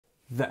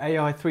The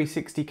AI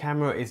 360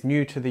 camera is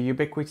new to the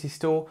Ubiquiti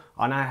store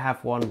and I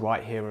have one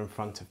right here in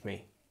front of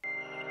me.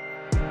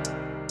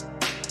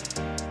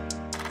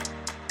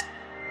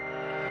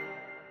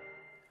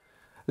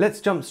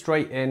 Let's jump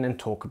straight in and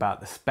talk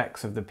about the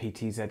specs of the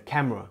PTZ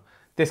camera.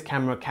 This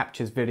camera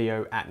captures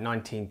video at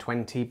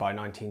 1920 by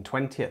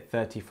 1920 at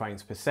 30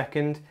 frames per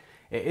second.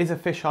 It is a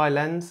fisheye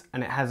lens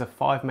and it has a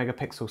 5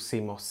 megapixel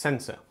CMOS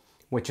sensor,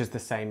 which is the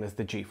same as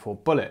the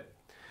G4 Bullet.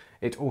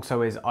 It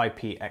also is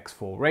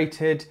IPX4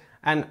 rated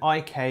and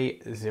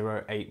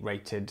IK08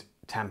 rated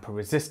tamper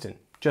resistant,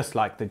 just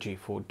like the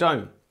G4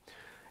 Dome.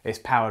 It's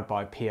powered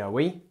by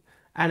PoE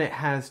and it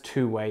has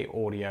two-way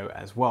audio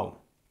as well.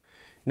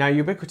 Now,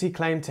 Ubiquiti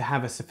claim to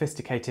have a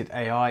sophisticated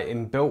AI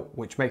inbuilt,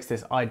 which makes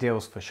this ideal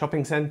for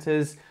shopping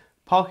centres,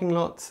 parking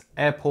lots,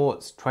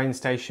 airports, train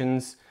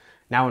stations.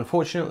 Now,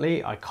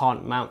 unfortunately, I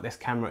can't mount this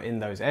camera in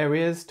those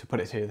areas to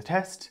put it to the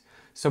test,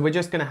 so we're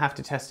just going to have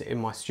to test it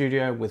in my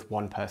studio with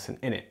one person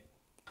in it.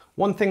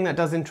 One thing that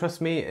does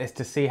interest me is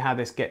to see how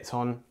this gets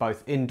on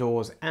both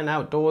indoors and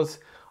outdoors.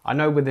 I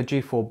know with the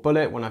G4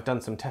 Bullet, when I've done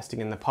some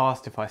testing in the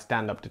past, if I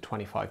stand up to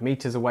 25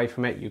 meters away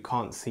from it, you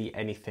can't see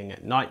anything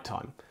at night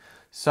time.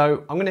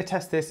 So I'm going to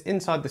test this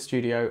inside the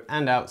studio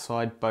and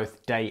outside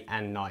both day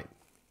and night.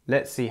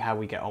 Let's see how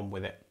we get on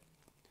with it.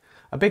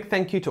 A big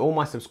thank you to all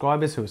my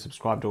subscribers who have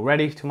subscribed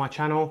already to my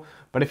channel,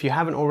 but if you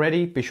haven't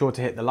already, be sure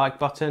to hit the like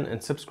button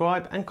and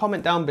subscribe and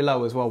comment down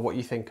below as well what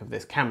you think of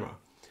this camera.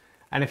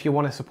 And if you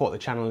want to support the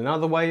channel in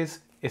other ways,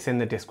 it's in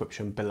the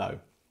description below.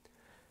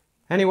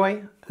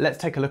 Anyway, let's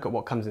take a look at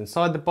what comes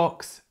inside the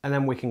box and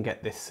then we can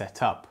get this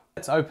set up.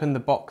 Let's open the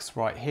box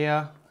right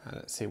here and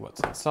let's see what's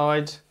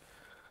inside.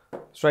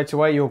 Straight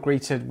away you're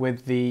greeted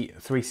with the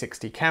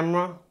 360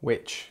 camera,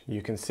 which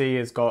you can see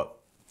has got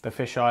the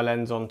fisheye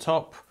lens on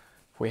top.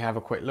 If we have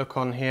a quick look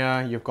on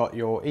here, you've got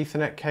your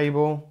Ethernet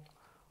cable,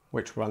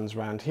 which runs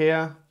around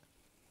here,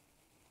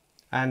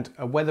 and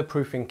a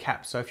weatherproofing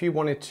cap. So if you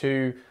wanted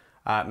to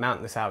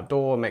mount this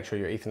outdoor, make sure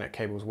your Ethernet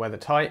cable is weather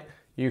tight,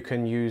 you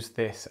can use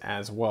this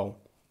as well.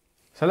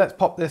 So let's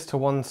pop this to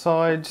one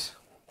side.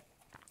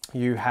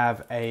 You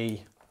have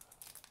a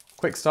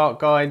quick start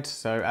guide.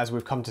 So as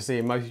we've come to see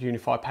in most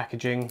UniFi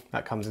packaging,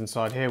 that comes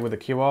inside here with a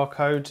QR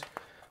code.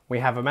 We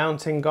have a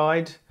mounting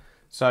guide.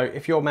 So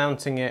if you're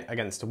mounting it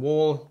against a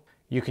wall,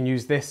 you can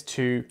use this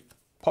to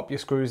pop your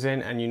screws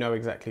in and you know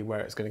exactly where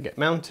it's going to get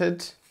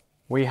mounted.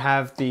 We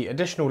have the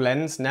additional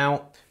lens.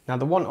 Now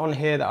the one on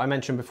here that I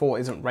mentioned before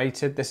isn't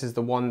rated. This is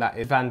the one that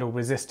is vandal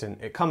resistant.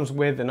 It comes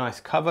with a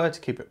nice cover to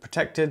keep it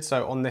protected.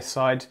 So on this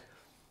side,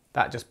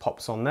 that just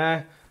pops on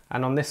there.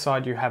 And on this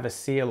side, you have a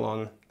seal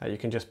on that you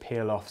can just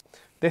peel off.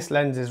 This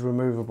lens is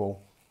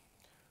removable.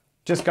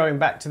 Just going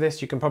back to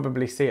this, you can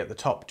probably see at the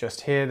top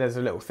just here, there's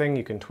a little thing,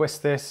 you can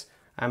twist this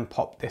and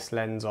pop this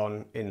lens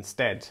on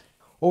instead.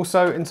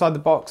 Also inside the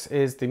box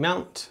is the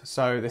mount.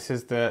 So this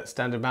is the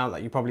standard mount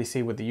that you probably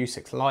see with the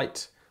U6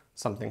 Lite,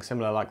 something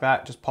similar like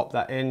that. Just pop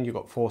that in, you've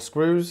got 4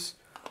 screws.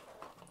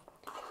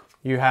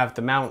 You have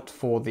the mount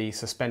for the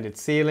suspended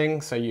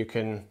ceiling, so you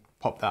can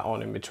pop that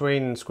on in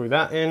between and screw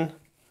that in.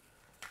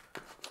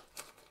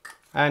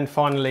 And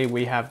finally,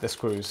 we have the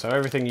screws. So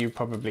everything you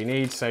probably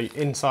need. So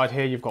inside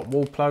here, you've got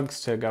wall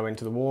plugs to go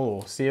into the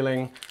wall or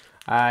ceiling.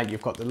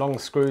 You've got the long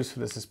screws for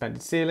the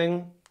suspended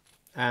ceiling.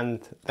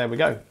 And there we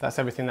go. That's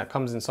everything that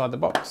comes inside the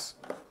box.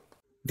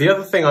 The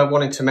other thing I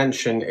wanted to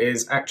mention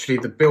is actually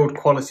the build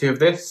quality of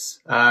this.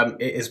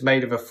 It is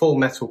made of a full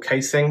metal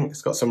casing.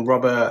 It's got some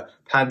rubber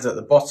pads at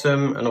the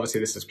bottom, and obviously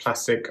this is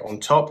plastic on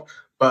top,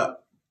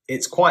 but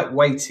it's quite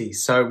weighty.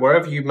 So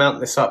wherever you mount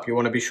this up, you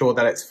want to be sure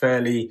that it's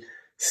fairly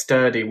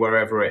sturdy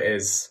wherever it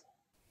is.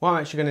 What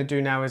I'm actually going to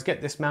do now is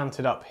get this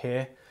mounted up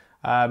here.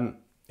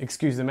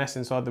 Excuse the mess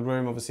inside the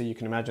room. Obviously you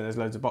can imagine there's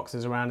loads of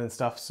boxes around and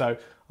stuff. So I'm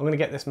going to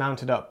get this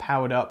mounted up,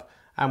 powered up,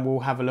 and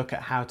we'll have a look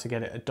at how to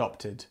get it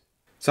adopted.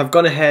 So I've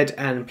gone ahead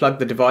and plugged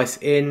the device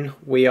in.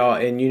 We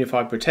are in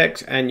UniFi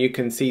Protect and you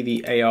can see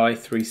the AI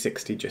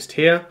 360 just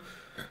here.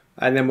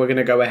 And then we're going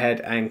to go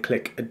ahead and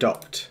click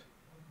adopt.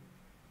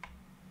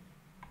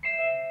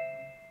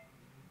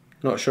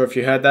 Not sure if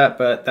you heard that,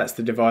 but that's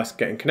the device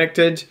getting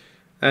connected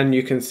and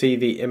you can see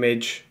the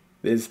image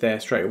is there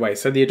straight away.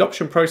 So the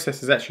adoption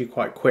process is actually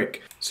quite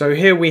quick. So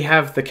here we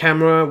have the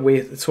camera,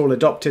 it's all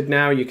adopted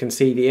now. You can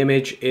see the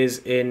image is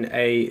in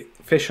a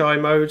fisheye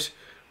mode.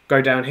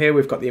 Go down here,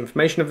 we've got the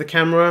information of the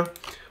camera.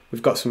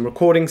 We've got some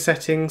recording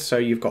settings. So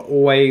you've got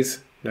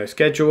always, no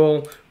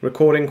schedule,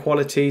 recording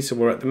quality. So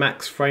we're at the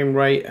max frame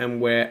rate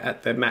and we're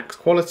at the max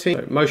quality.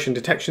 So motion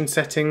detection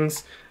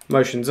settings,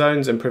 motion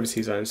zones and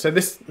privacy zones. So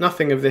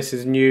nothing of this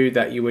is new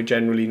that you would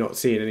generally not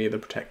see in any of the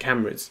Protect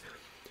cameras.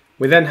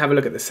 We then have a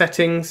look at the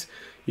settings.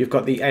 You've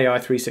got the AI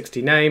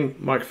 360 name,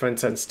 microphone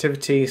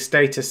sensitivity,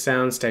 status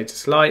sound,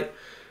 status light,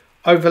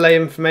 overlay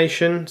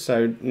information,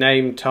 so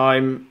name,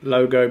 time,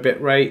 logo,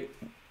 bitrate.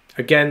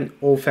 Again,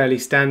 all fairly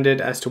standard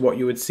as to what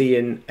you would see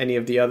in any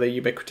of the other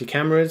Ubiquiti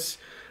cameras.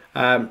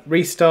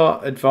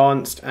 Restart,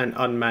 advanced and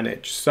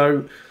unmanaged.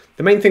 So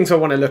the main things I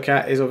want to look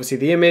at is obviously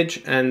the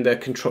image and the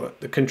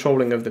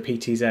controlling of the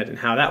PTZ and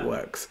how that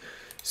works.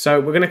 So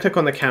we're going to click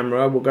on the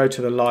camera, we'll go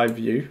to the live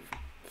view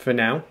for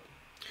now.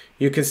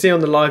 You can see on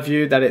the live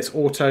view that it's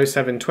auto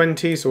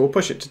 720, so we'll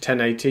push it to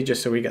 1080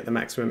 just so we get the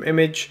maximum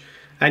image.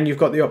 And you've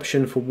got the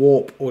option for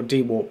warp or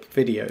de-warp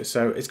video.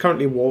 So it's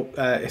currently warped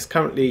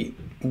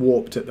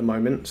at the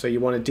moment, so you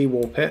want to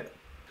de-warp it.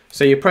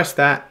 So you press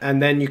that,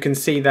 and then you can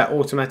see that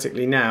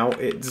automatically now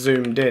it's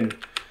zoomed in.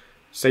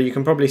 So you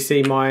can probably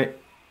see my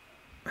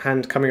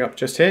hand coming up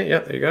just here.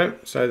 Yep, there you go.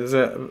 So there's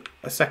a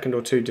second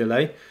or two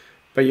delay.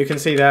 But you can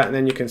see that, and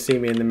then you can see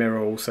me in the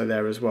mirror also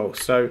there as well.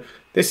 So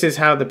this is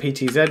how the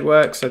PTZ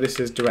works. So this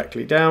is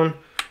directly down,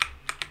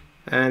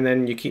 and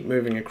then you keep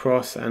moving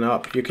across and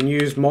up. You can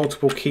use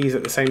multiple keys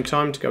at the same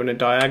time to go in a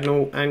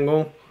diagonal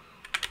angle.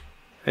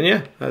 And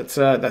yeah,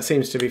 that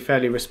seems to be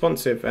fairly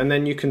responsive. And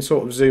then you can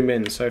sort of zoom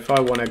in. So if I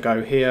want to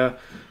go here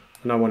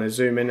and I want to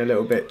zoom in a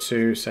little bit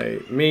to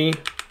say me,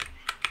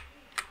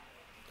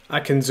 I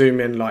can zoom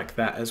in like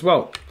that as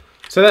well.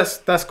 So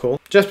that's cool.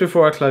 Just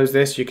before I close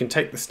this, you can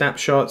take the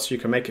snapshots, you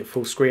can make it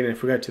full screen, and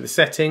if we go to the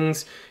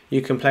settings,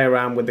 you can play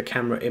around with the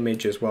camera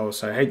image as well.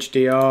 So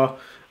HDR,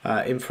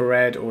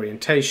 infrared,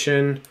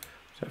 orientation.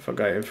 So if I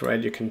go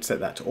infrared, you can set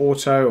that to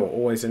auto or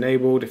always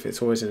enabled if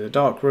it's always in a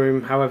dark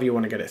room, however you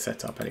want to get it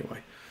set up anyway.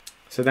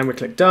 So then we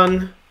click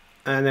done,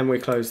 and then we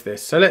close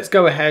this. So let's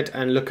go ahead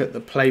and look at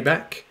the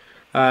playback.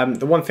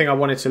 The one thing I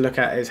wanted to look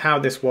at is how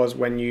this was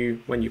when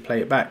you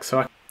play it back.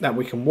 So that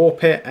we can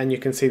warp it, and you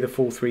can see the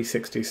full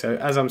 360. So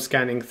as I'm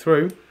scanning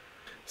through,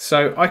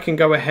 so I can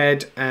go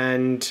ahead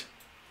and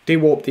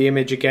de-warp the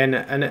image again,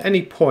 and at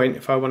any point,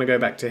 if I want to go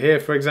back to here,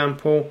 for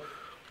example,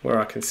 where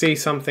I can see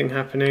something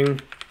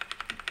happening,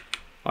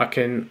 I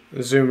can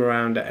zoom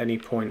around at any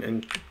point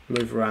and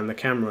move around the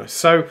camera.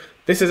 So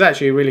this is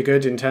actually really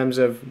good in terms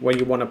of when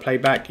you want to play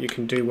back, you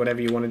can do whatever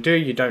you want to do.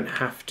 You don't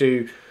have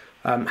to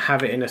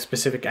have it in a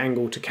specific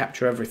angle to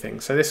capture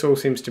everything. So this all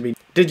seems to be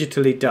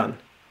digitally done.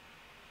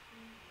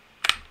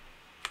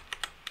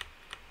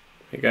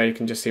 There you go, you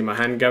can just see my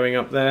hand going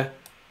up there.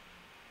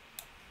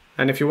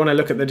 And if you want to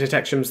look at the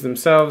detections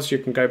themselves, you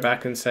can go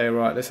back and say,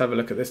 right, let's have a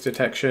look at this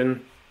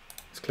detection.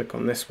 Let's click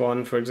on this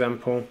one, for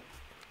example.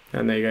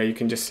 And there you go, you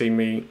can just see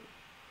me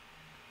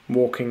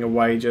walking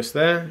away just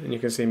there, and you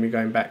can see me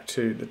going back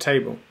to the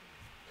table.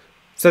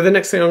 So the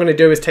next thing I'm going to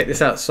do is take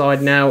this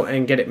outside now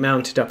and get it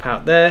mounted up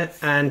out there,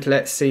 and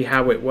let's see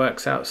how it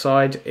works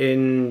outside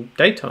in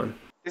daytime.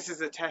 This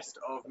is a test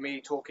of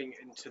me talking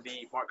into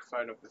the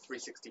microphone of the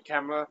 360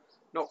 camera.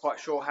 Not quite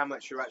sure how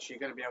much you're actually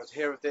going to be able to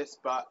hear of this,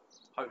 but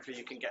hopefully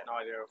you can get an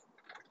idea of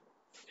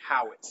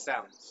how it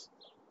sounds.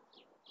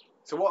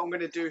 So what I'm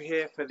going to do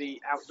here for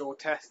the outdoor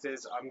test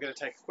is I'm going to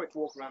take a quick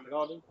walk around the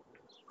garden.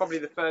 Probably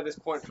the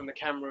furthest point from the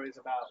camera is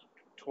about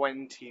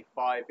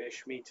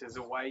 25-ish meters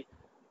away.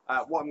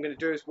 What I'm going to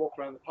do is walk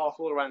around the park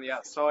all around the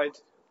outside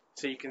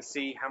so you can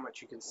see how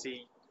much you can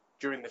see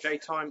during the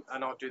daytime,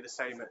 and I'll do the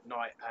same at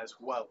night as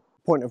well.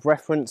 Point of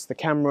reference, the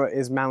camera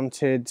is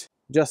mounted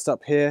just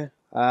up here.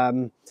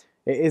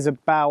 It is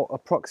about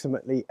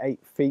approximately 8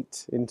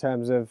 feet in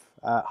terms of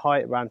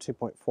height, around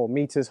 2.4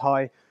 meters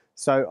high.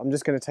 So I'm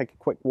just going to take a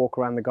quick walk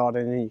around the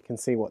garden and you can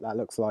see what that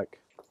looks like.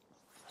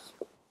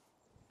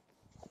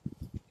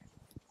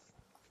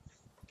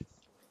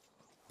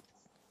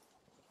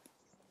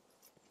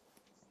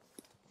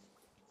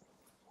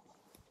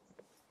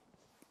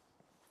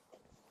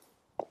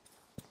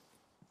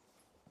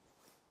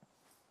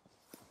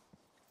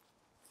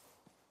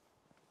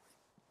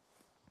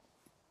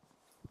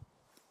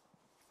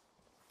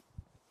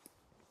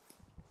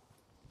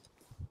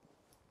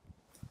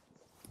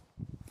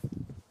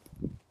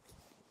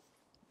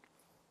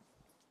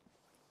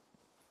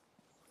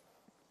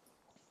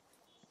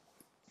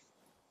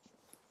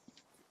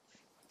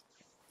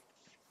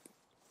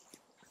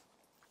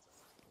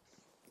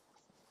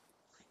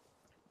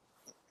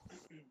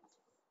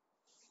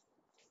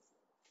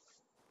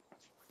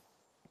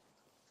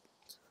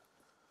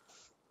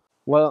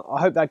 Well, I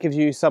hope that gives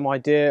you some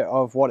idea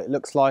of what it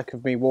looks like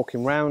of me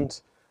walking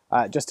around,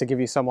 just to give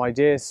you some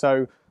idea.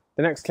 So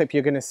the next clip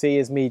you're going to see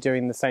is me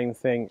doing the same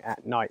thing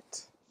at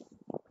night.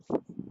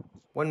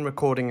 When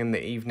recording in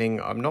the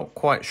evening, I'm not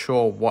quite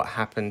sure what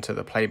happened to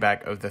the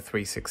playback of the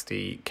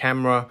 360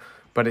 camera,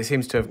 but it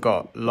seems to have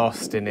got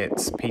lost in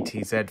its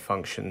PTZ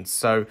function.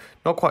 So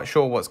not quite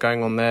sure what's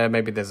going on there.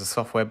 Maybe there's a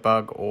software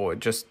bug or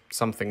just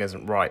something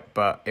isn't right,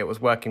 but it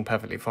was working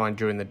perfectly fine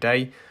during the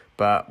day.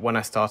 But when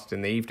I started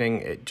in the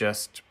evening, it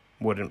just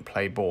wouldn't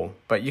play ball.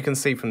 But you can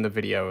see from the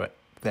video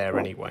there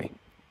anyway.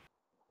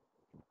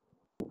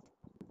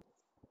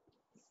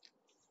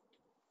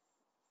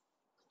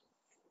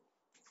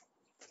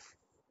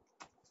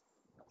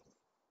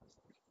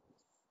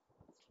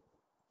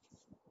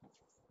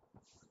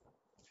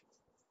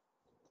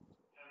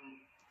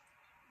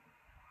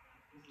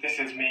 This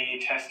is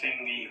me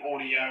testing the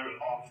audio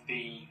of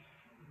the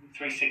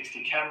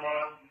 360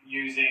 camera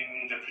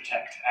using the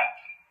Protect app.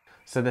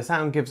 So the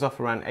sound gives off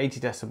around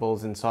 80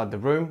 decibels inside the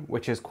room,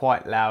 which is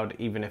quite loud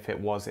even if it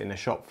was in a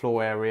shop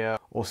floor area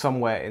or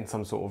somewhere in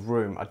some sort of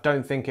room. I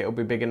don't think it'll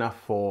be big enough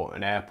for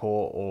an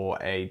airport or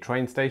a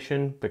train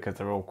station because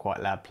they're all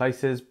quite loud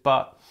places,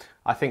 but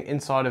I think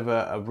inside of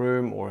a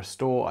room or a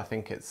store, I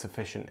think it's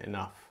sufficient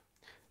enough.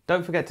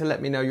 Don't forget to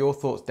let me know your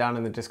thoughts down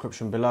in the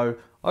description below.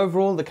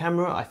 Overall, the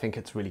camera, I think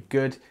it's really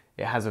good.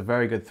 It has a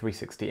very good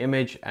 360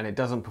 image and it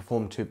doesn't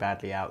perform too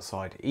badly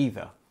outside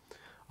either.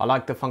 I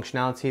like the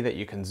functionality that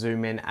you can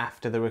zoom in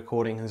after the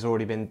recording has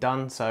already been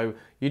done, so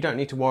you don't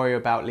need to worry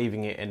about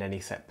leaving it in any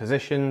set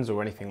positions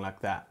or anything like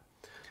that.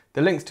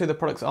 The links to the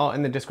products are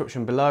in the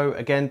description below.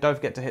 Again, don't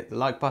forget to hit the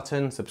like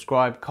button,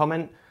 subscribe,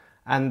 comment,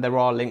 and there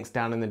are links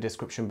down in the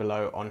description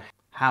below on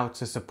how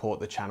to support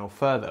the channel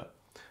further.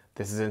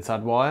 This is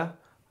InsideWire,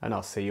 and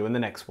I'll see you in the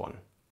next one.